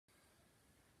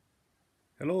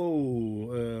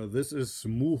Hello, this is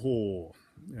Muho.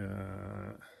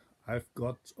 I've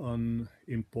got an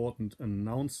important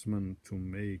announcement to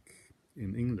make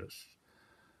in English,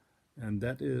 and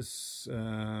that is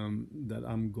that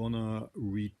I'm gonna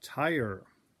retire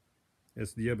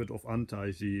as the abbot of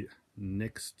Antaiji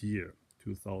next year,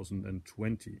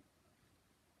 2020.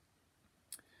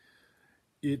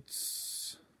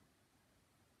 It's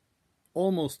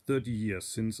almost 30 years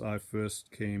since I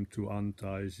first came to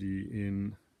Antaiji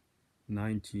in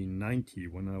 1990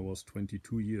 when I was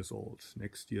 22 years old.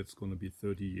 Next year it's going to be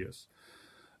 30 years.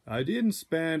 I didn't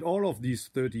spend all of these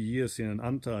 30 years in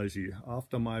Antaiji.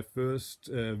 After my first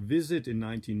visit in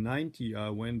 1990, I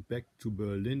went back to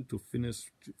Berlin to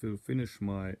finish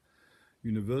my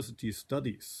university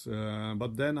studies.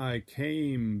 But then I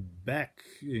came back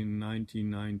in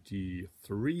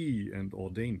 1993 and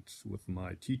ordained with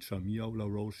my teacher,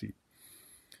 Roxie,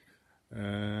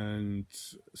 and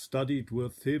studied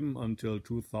with him until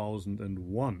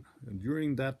 2001. And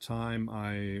during that time,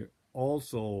 I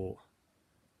also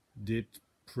did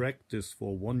practice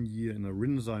for 1 year in a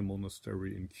Rinzai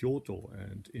monastery in Kyoto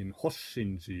and in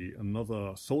Hoshinji,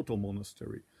 another Soto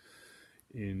monastery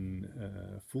in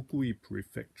Fukui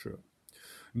prefecture.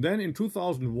 Then in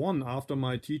 2001, after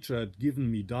my teacher had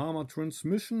given me Dharma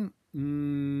transmission,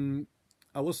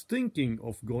 I was thinking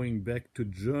of going back to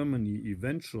Germany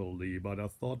eventually, but I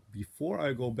thought before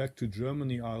I go back to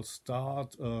Germany, I'll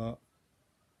start a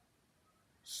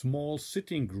small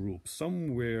sitting group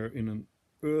somewhere in an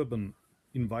urban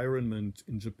environment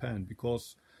in Japan,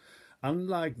 because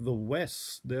unlike the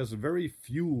West, there's very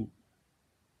few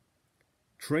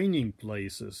training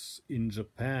places in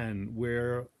Japan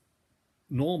where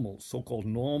normal, so-called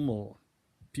normal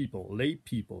people, lay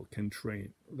people can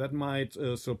train. That might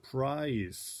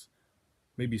surprise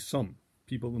maybe some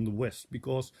people in the West,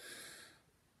 because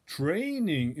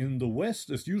training in the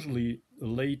West is usually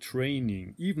lay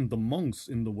training. Even the monks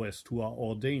in the West who are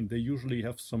ordained, they usually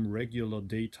have some regular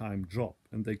daytime job,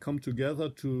 and they come together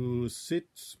to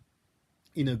sit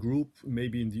in a group,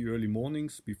 maybe in the early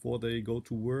mornings before they go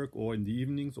to work, or in the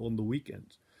evenings or on the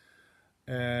weekend.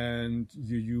 And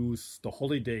you use the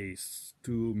holidays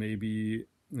to maybe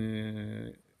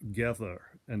gather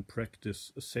and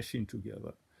practice a session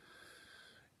together.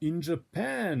 In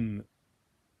Japan,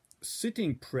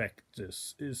 sitting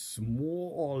practice is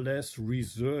more or less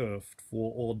reserved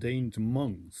for ordained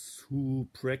monks who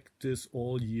practice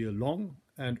all year long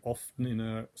and often in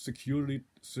a secluded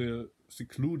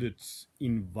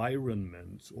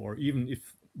environment, or even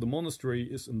if the monastery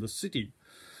is in the city.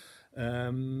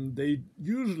 They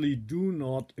usually do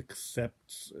not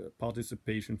accept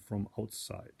participation from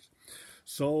outside.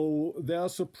 So there are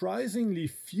surprisingly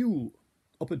few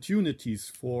opportunities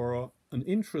for an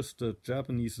interested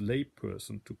Japanese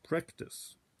layperson to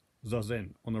practice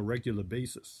zazen on a regular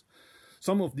basis.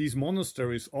 Some of these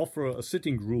monasteries offer a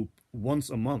sitting group once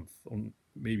a month, on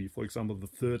maybe, for example, the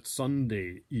third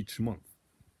Sunday each month.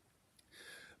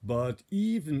 But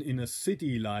even in a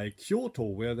city like Kyoto,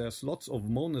 where there's lots of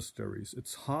monasteries,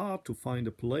 it's hard to find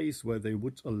a place where they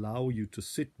would allow you to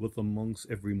sit with the monks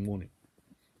every morning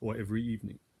or every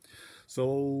evening.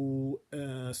 So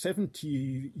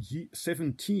 17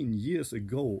 years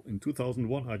ago, in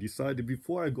 2001, I decided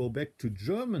before I go back to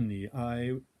Germany,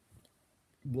 I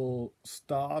will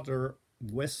start a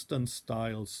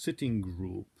Western-style sitting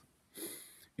group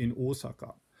in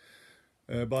Osaka.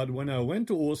 But when I went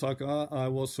to Osaka, I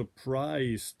was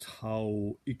surprised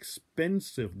how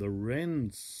expensive the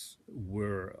rents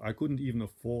were. I couldn't even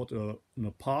afford an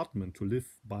apartment to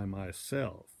live by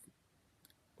myself.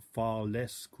 Far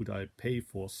less could I pay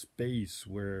for space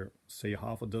where, say,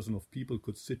 half a dozen of people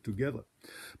could sit together.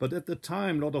 But at the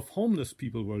time, a lot of homeless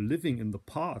people were living in the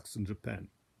parks in Japan.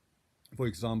 For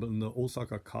example, in the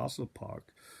Osaka Castle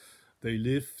Park. They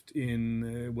lived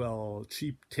in,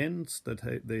 cheap tents that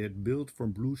they had built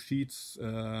from blue sheets.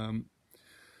 And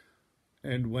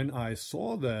when I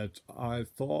saw that, I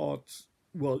thought,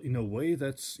 well, in a way,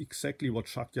 that's exactly what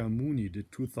Shakyamuni did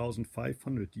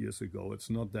 2,500 years ago. It's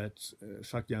not that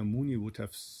Shakyamuni would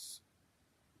have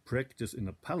practiced in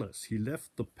a palace. He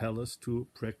left the palace to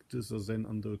practice Zen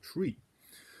under a tree.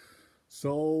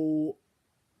 So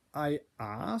I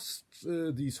asked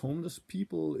these homeless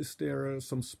people, is there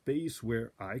some space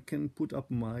where I can put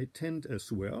up my tent as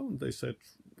well? And they said,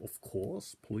 of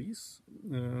course, please,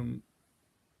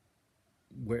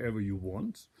 wherever you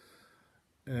want.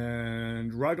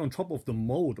 And right on top of the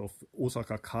moat of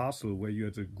Osaka Castle, where you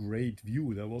had a great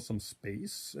view, there was some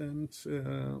space. And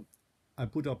I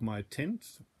put up my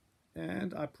tent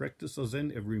and I practiced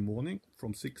Zen every morning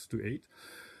from 6 to 8.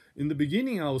 In the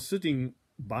beginning, I was sitting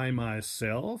by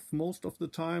myself most of the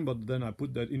time, but then I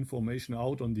put that information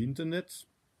out on the internet,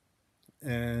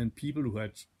 and people who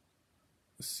had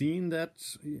seen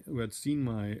that, who had seen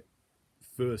my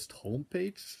first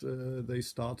homepage, they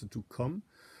started to come.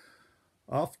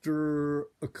 After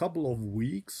a couple of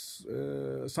weeks,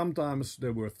 sometimes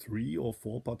there were 3 or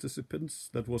 4 participants.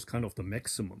 That was kind of the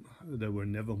maximum. There were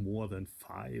never more than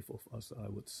 5 of us, I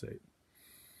would say.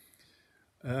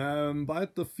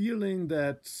 But the feeling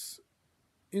that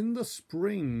in the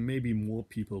spring maybe more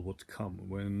people would come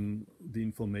when the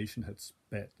information had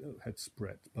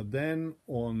spread. But then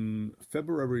on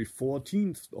February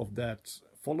 14th of that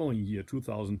following year,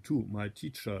 2002, my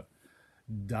teacher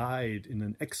died in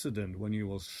an accident when he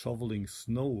was shoveling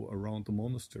snow around the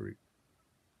monastery.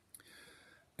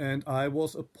 And I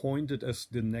was appointed as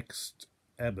the next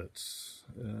abbot.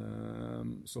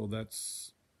 So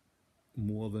that's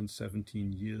more than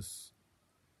 17 years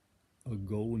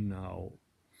ago now.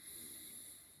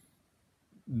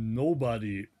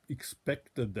 Nobody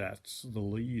expected that, the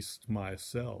least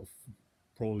myself.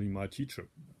 Probably my teacher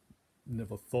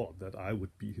never thought that I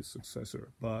would be his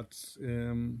successor. But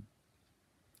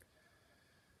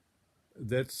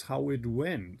that's how it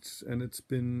went. And it's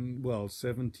been, well,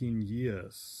 17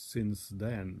 years since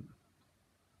then.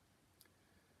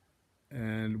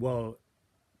 And, well,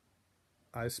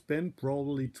 I spent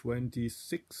probably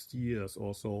 26 years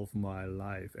or so of my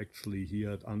life actually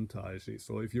here at Antaiji.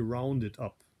 So if you round it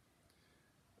up,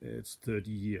 it's 30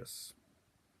 years.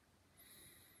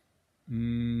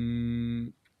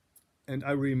 And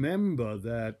I remember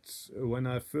that when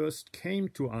I first came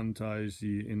to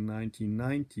Antaiji in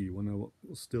 1990, when I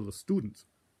was still a student,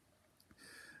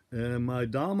 my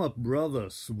Dharma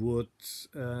brothers would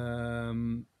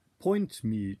point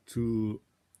me to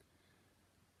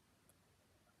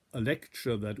a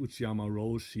lecture that Uchiyama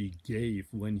Roshi gave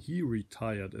when he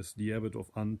retired as the abbot of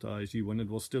Antaiji when it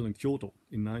was still in Kyoto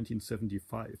in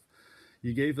 1975.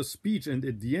 He gave a speech, and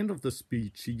at the end of the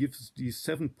speech he gives these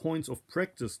 7 points of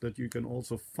practice that you can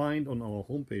also find on our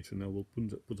homepage, and I will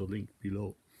put a link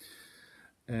below.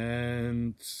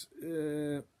 And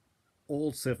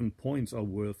all 7 points are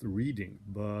worth reading,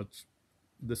 but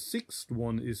the 6th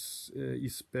one is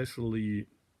especially,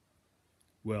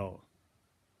 well,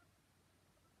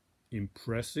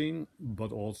 impressing,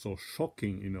 but also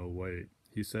shocking in a way.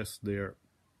 He says there,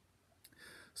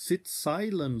 sit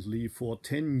silently for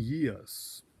 10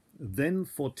 years, then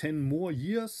for 10 more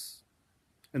years,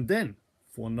 and then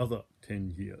for another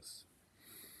 10 years.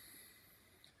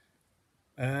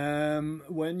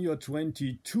 When you're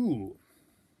 22,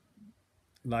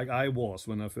 like I was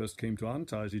when I first came to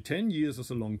Antaiji, 10 years is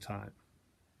a long time.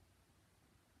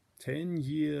 10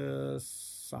 years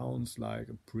sounds like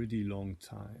a pretty long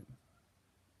time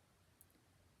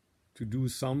to do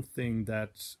something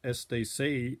that, as they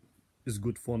say, is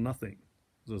good for nothing.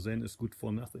 The Zen is good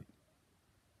for nothing.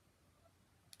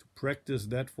 To practice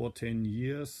that for 10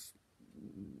 years,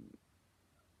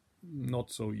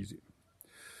 not so easy.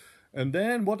 And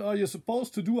then what are you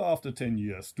supposed to do after 10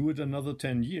 years? Do it another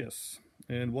 10 years.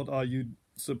 And what are you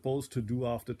supposed to do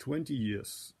after 20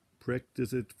 years?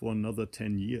 Practice it for another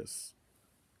 10 years.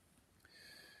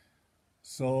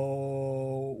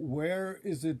 So where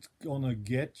is it gonna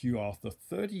get you after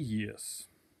 30 years?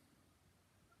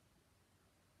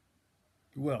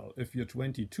 Well, if you're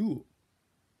 22,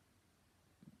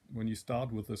 when you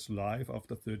start with this life,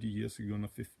 after 30 years, you're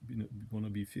gonna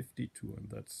be 52, and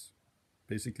that's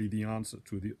basically the answer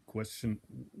to the question,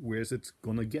 where is it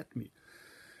gonna get me?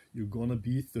 You're gonna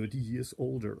be 30 years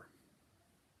older.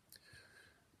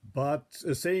 But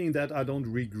saying that, I don't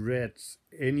regret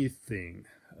anything.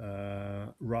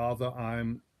 Rather,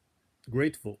 I'm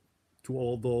grateful to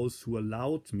all those who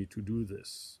allowed me to do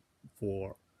this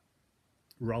for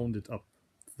rounded up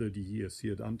 30 years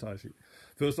here at Antaiji.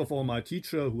 First of all, my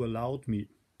teacher who allowed me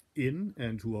in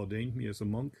and who ordained me as a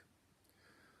monk.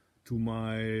 To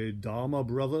my Dharma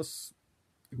brothers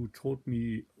who taught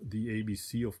me the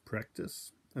ABC of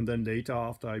practice. And then later,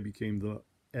 after I became the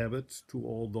abbot, to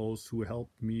all those who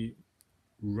helped me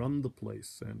run the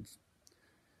place and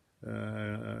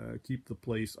keep the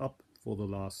place up for the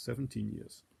last 17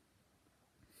 years.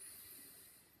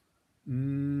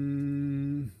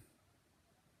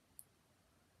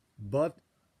 But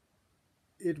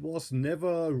it was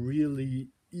never really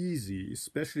easy,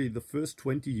 especially the first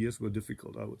 20 years were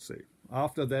difficult, I would say.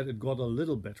 After that, it got a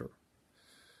little better.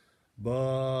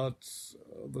 But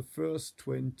the first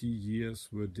 20 years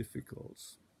were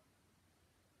difficult.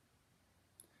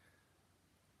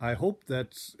 I hope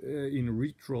that in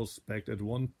retrospect, at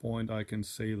one point, I can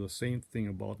say the same thing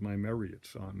about my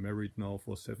marriage. I'm married now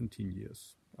for 17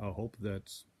 years. I hope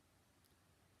that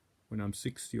when I'm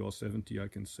 60 or 70, I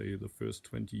can say the first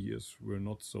 20 years were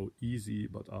not so easy,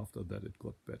 but after that it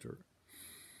got better.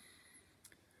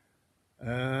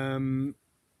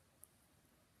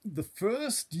 The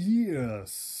first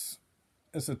years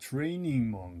as a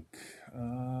training monk,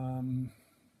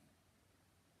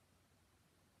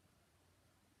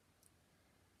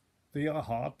 they are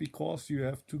hard because you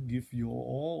have to give your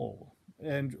all.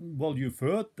 And, well, you've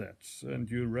heard that, and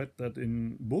you read that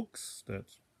in books, that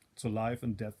it's a life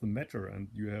and death matter, and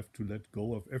you have to let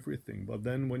go of everything. But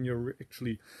then when you're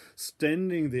actually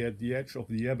standing there at the edge of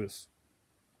the abyss,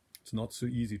 it's not so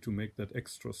easy to make that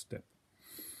extra step.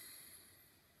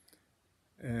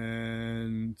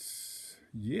 And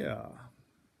yeah,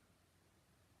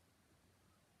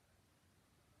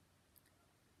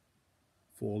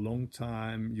 for a long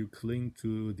time you cling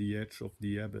to the edge of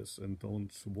the abyss and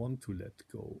don't want to let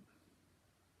go.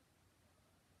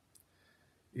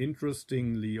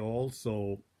 Interestingly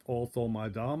also, although my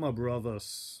Dharma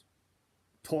brothers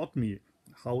taught me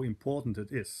how important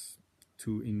it is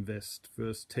to invest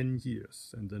first 10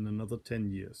 years and then another 10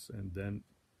 years and then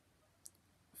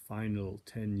final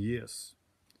 10 years.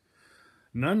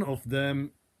 None of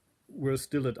them were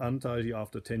still at Antaji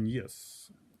after 10 years.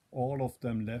 All of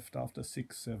them left after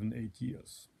 6, 7, 8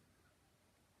 years.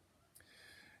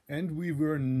 And we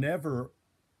were never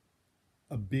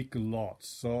a big lot.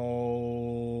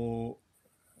 So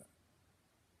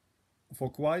for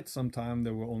quite some time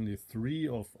there were only 3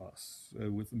 of us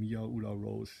with Mia Ula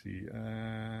Roshi.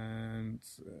 And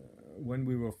when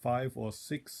we were 5 or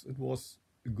 6, it was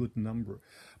a good number,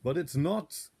 but it's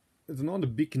not a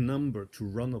big number to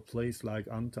run a place like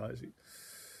Antaji.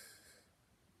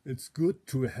 It's good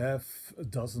to have a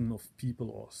dozen of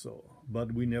people or so,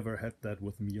 but we never had that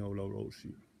with Miaola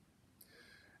Roshi.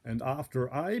 And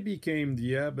after I became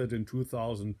the abbot in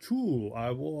 2002,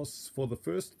 I was, for the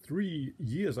first 3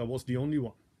 years, I was the only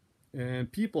one.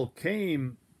 And people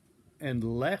came and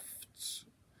left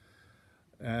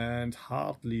and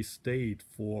hardly stayed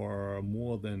for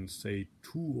more than, say,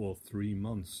 2 or 3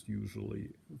 months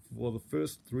usually. For the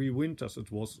first 3 winters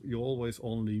it was always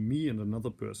only me and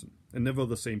another person, and never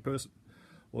the same person.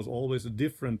 It was always a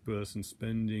different person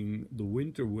spending the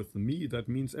winter with me. That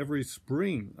means every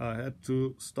spring I had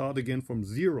to start again from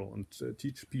zero and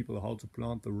teach people how to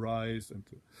plant the rice and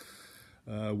to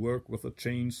work with the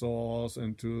chainsaws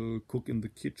and to cook in the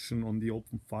kitchen on the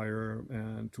open fire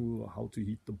and to how to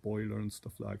heat the boiler and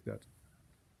stuff like that.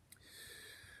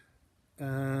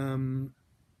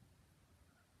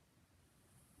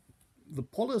 The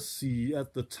policy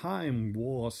at the time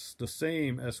was the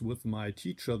same as with my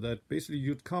teacher, that basically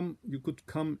you could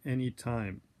come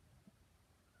anytime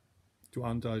to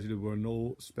Antaji. There were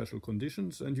no special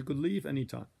conditions and you could leave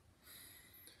anytime.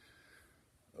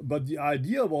 But the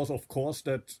idea was, of course,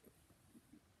 that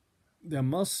there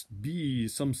must be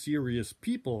some serious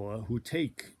people who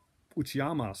take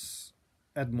Uchiyama's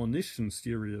admonition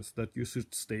serious, that you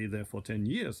should stay there for 10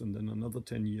 years and then another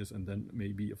 10 years and then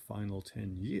maybe a final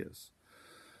 10 years.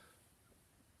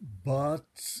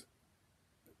 But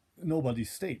nobody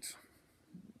stayed.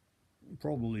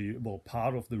 Probably, well,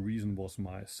 part of the reason was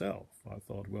myself. I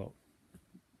thought, well,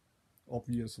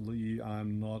 obviously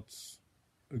I'm not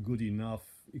a good enough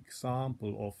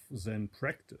example of Zen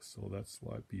practice, so that's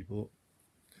why people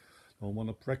don't want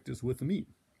to practice with me.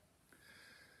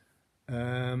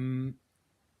 And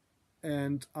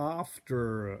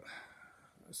after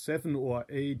 7 or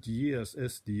 8 years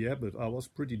as the abbot, I was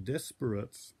pretty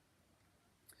desperate,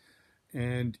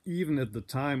 and even at the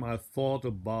time I thought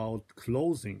about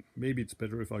closing. Maybe it's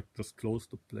better if I just close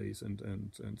the place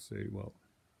and say, well,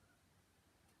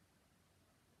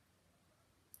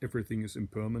 everything is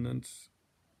impermanent,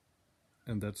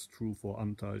 and that's true for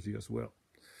Antaji as well.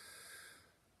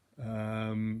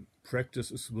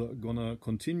 Practice is gonna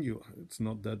continue. It's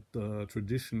not that the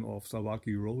tradition of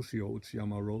Sawaki Roshi or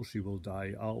Uchiyama Roshi will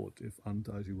die out if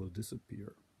Antaji will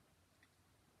disappear.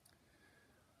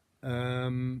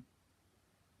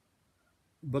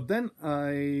 But then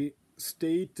I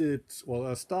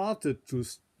started to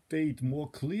state more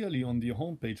clearly on the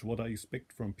homepage what I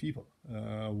expect from people.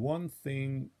 One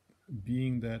thing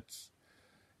being that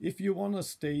if you want to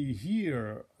stay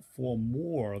here for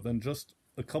more than just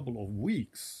a couple of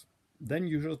weeks, then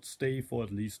you should stay for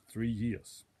at least 3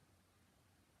 years.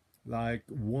 Like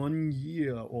 1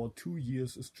 year or 2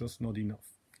 years is just not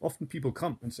enough. Often people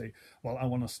come and say, well, I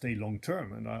want to stay long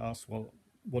term. And I ask, well,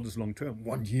 what is long term?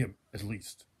 1 year at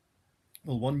least.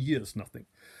 Well, 1 year is nothing.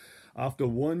 After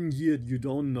 1 year, you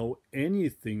don't know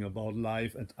anything about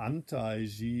life at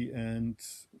Antaji, and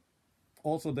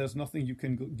also there's nothing you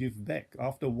can give back.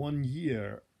 After 1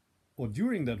 year or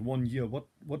during that 1 year,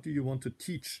 what do you want to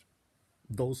teach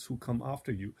those who come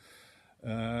after you?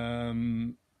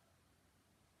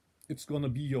 It's going to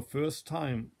be your first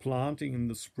time planting in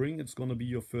the spring. It's going to be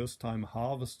your first time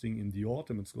harvesting in the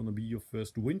autumn. It's going to be your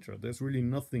first winter. There's really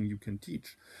nothing you can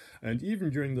teach. And even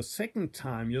during the second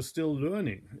time, you're still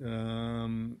learning.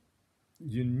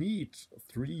 You need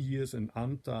 3 years in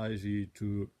Antaiji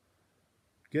to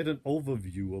get an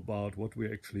overview about what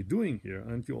we're actually doing here.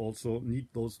 And you also need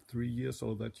those 3 years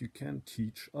so that you can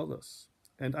teach others.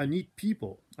 And I need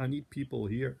people. I need people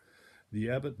here. The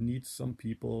abbot needs some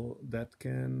people that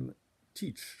can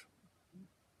teach.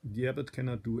 The abbot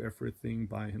cannot do everything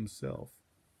by himself.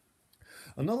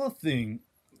 Another thing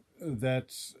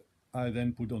that I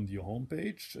then put on the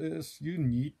homepage is you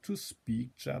need to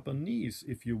speak Japanese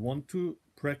if you want to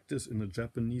practice in a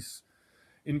Japanese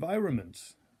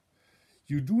environment.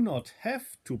 You do not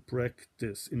have to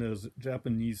practice in a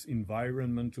Japanese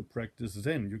environment to practice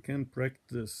Zen. You can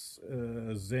practice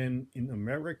Zen in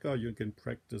America, you can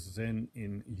practice Zen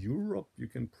in Europe, you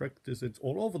can practice it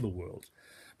all over the world.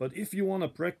 But if you want to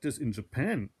practice in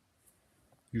Japan,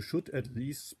 you should at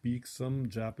least speak some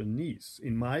Japanese.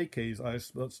 In my case, I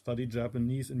studied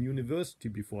Japanese in university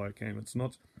before I came. It's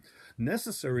not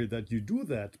necessary that you do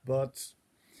that, but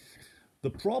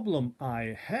the problem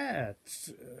I had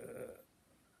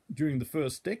during the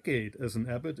first decade as an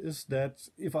abbot is that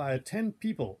if I had 10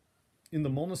 people in the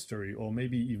monastery, or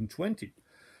maybe even 20,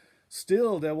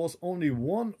 still there was only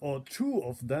 1 or 2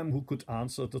 of them who could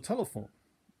answer the telephone.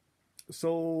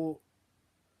 So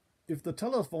if the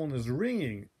telephone is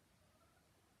ringing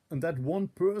and that one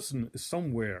person is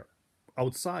somewhere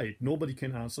outside, nobody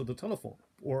can answer the telephone.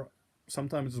 Or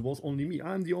sometimes it was only me.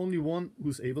 I'm the only one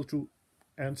who's able to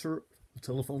answer the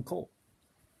telephone call.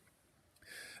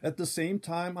 At the same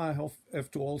time, I have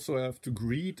to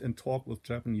greet and talk with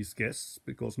Japanese guests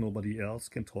because nobody else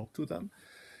can talk to them.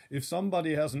 If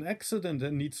somebody has an accident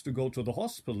and needs to go to the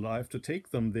hospital, I have to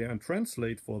take them there and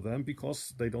translate for them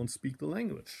because they don't speak the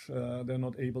language. They're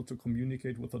not able to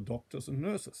communicate with the doctors and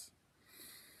nurses.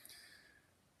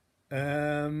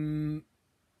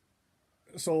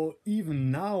 So even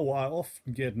now I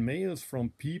often get mails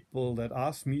from people that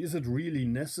ask me, is it really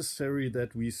necessary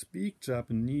that we speak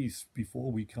Japanese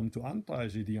before we come to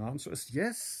Antaiji? The answer is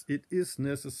yes, it is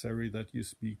necessary that you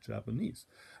speak Japanese.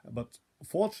 But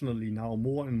fortunately now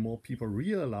more and more people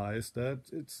realize that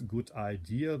it's a good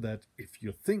idea that if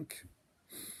you think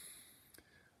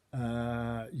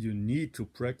you need to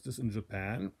practice in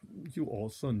Japan, you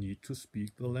also need to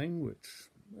speak the language.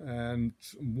 And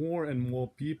more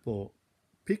people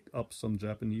pick up some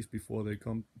Japanese before they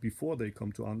come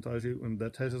to Antaiji, and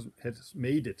that has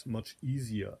made it much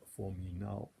easier for me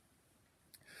now.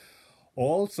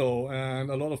 Also,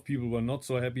 and a lot of people were not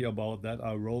so happy about that,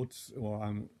 I wrote, or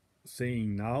I'm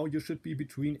saying now, you should be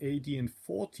between 80 and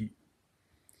 40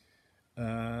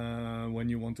 when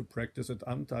you want to practice at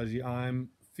Antaiji. I'm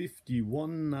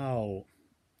 51 now,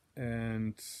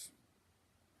 and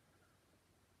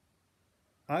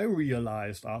I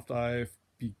realized after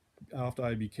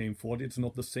I became 40, it's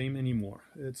not the same anymore.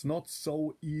 It's not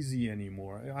so easy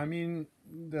anymore. I mean,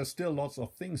 there's still lots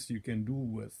of things you can do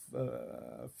with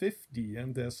 50,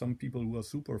 and there's some people who are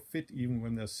super fit even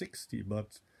when they're 60,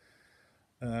 but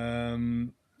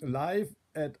life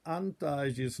at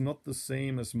Antaiji is not the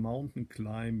same as mountain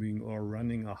climbing or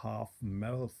running a half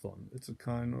marathon. It's a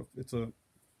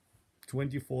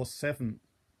 24/7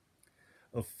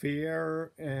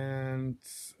 affair, and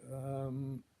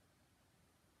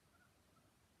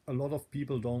a lot of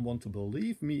people don't want to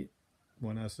believe me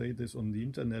when I say this on the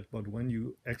internet, but when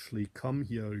you actually come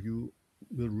here, you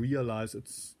will realize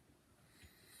it's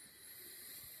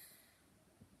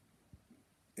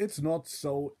not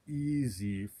so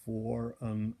easy for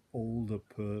an older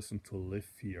person to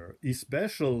live here,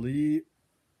 especially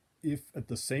if at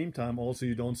the same time also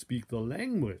you don't speak the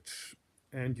language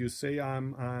and you say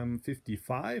I'm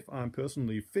 55, I'm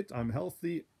personally fit, I'm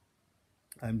healthy,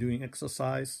 I'm doing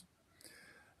exercise,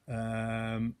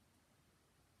 and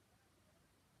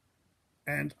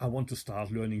I want to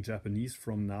start learning Japanese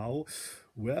from now.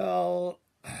 Well,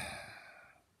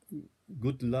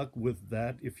 good luck with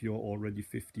that if you're already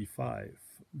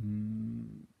 55.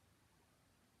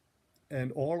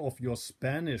 And all of your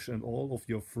Spanish and all of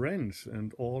your French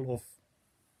and all of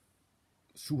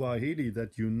Swahili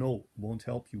that you know won't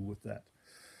help you with that.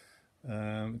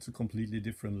 It's a completely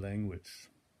different language.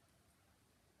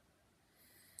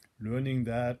 Learning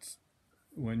that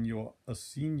when you're a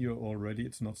senior already,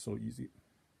 it's not so easy.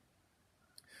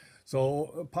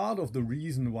 So part of the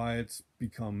reason why it's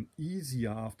become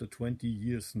easier after 20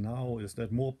 years now is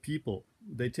that more people,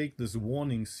 they take this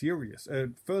warning serious.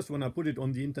 At first, when I put it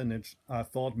on the internet, I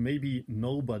thought maybe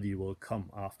nobody will come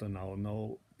after now.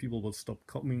 Now people will stop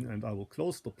coming and I will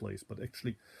close the place. But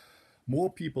actually,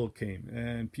 more people came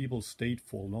and people stayed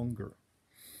for longer.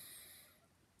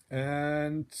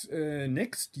 And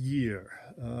next year,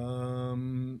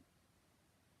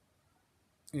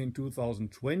 in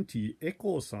 2020,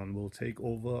 Eko-san will take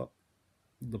over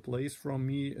the place from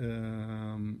me.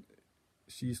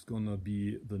 She's gonna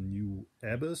be the new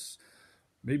abbess.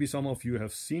 Maybe some of you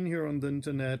have seen her on the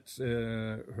internet,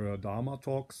 her Dharma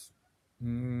talks.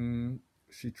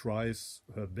 She tries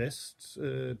her best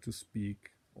to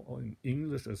speak in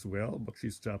English as well, but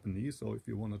she's Japanese, so if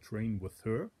you want to train with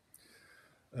her,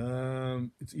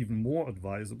 it's even more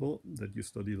advisable that you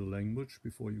study the language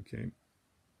before you came.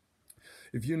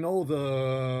 If you know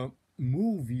the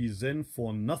movie Zen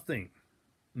for Nothing,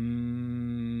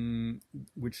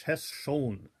 which has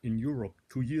shown in Europe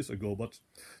 2 years ago, but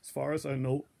as far as I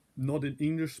know, not in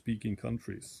English-speaking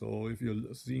countries. So if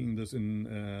you're seeing this in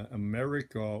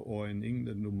America or in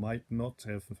England, you might not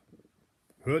have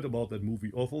heard about that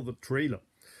movie, although the trailer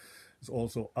is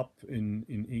also up in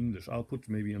English. I'll put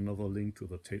maybe another link to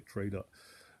the trailer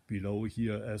below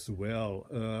here as well.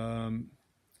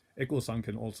 Eko-san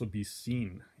can also be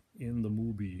seen in the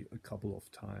movie a couple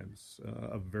of times.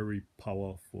 A very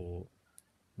powerful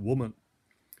woman.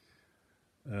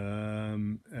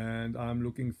 And I'm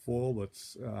looking forward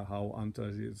how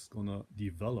Antaji is gonna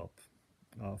develop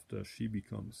after she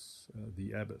becomes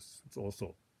the abbess. It's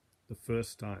also the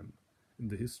first time in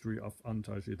the history of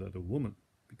Antaji that a woman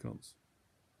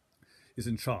is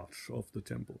in charge of the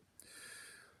temple.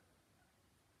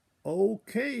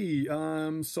 Okay,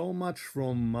 so much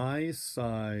from my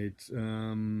side.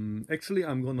 Actually,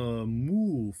 I'm gonna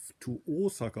move to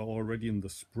Osaka already in the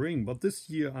spring, but this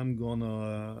year I'm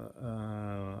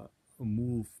gonna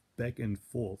move back and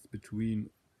forth between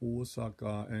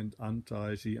Osaka and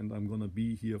Antaiji, and I'm gonna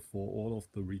be here for all of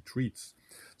the retreats.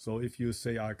 So if you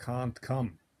say I can't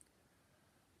come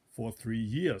for 3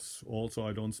 years, also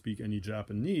I don't speak any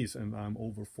Japanese and I'm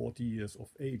over 40 years of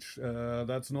age,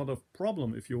 that's not a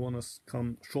problem if you want to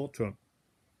come short term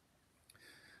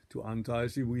to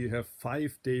Antaiji. We have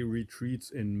 5-day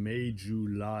retreats in May,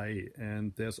 July,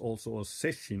 and there's also a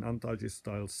session, Antaiji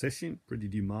style session, pretty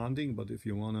demanding, but if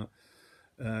you want to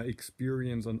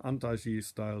experience an Antaiji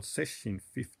style session,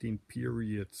 15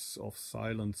 periods of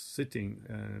silent sitting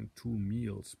and 2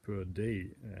 meals per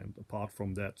day, and apart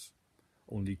from that,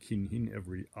 only kinhin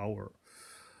every hour.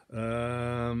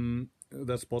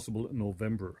 That's possible in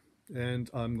November. And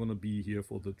I'm gonna be here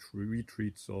for the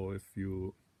retreat, so if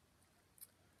you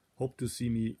hope to see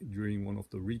me during one of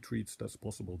the retreats, that's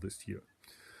possible this year.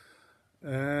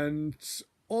 And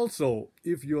also,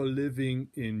 if you're living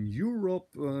in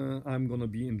Europe, I'm gonna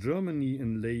be in Germany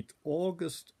in late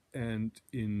August and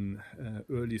in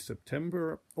early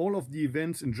September. All of the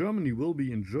events in Germany will be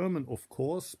in German, of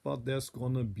course, but there's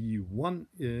gonna be one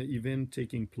event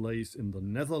taking place in the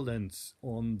Netherlands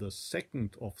on the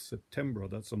 2nd of September.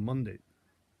 That's a Monday.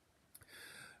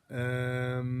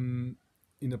 In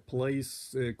a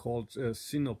place called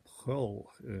Sinopol,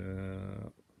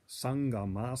 Sangha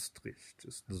Maastricht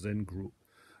is the Zen group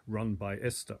run by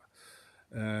Esther.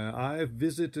 I've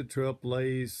visited her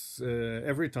place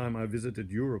every time I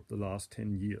visited Europe the last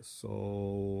 10 years.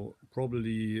 So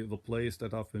probably the place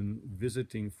that I've been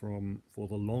visiting for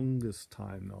the longest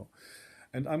time now.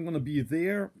 And I'm going to be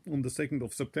there on the 2nd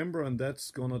of September, and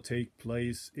that's going to take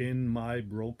place in my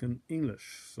broken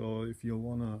English. So if you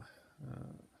want to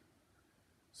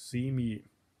see me,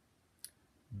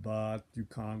 but you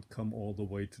can't come all the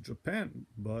way to Japan,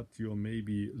 but you're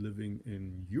maybe living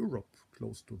in Europe,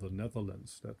 close to the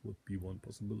Netherlands, that would be one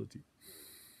possibility.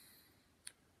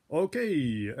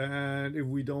 Okay, and if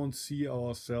we don't see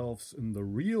ourselves in the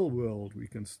real world, we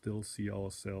can still see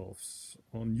ourselves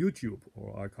on YouTube,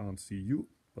 or I can't see you,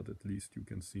 but at least you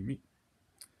can see me.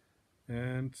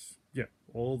 And yeah,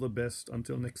 all the best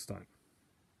until next time.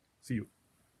 See you.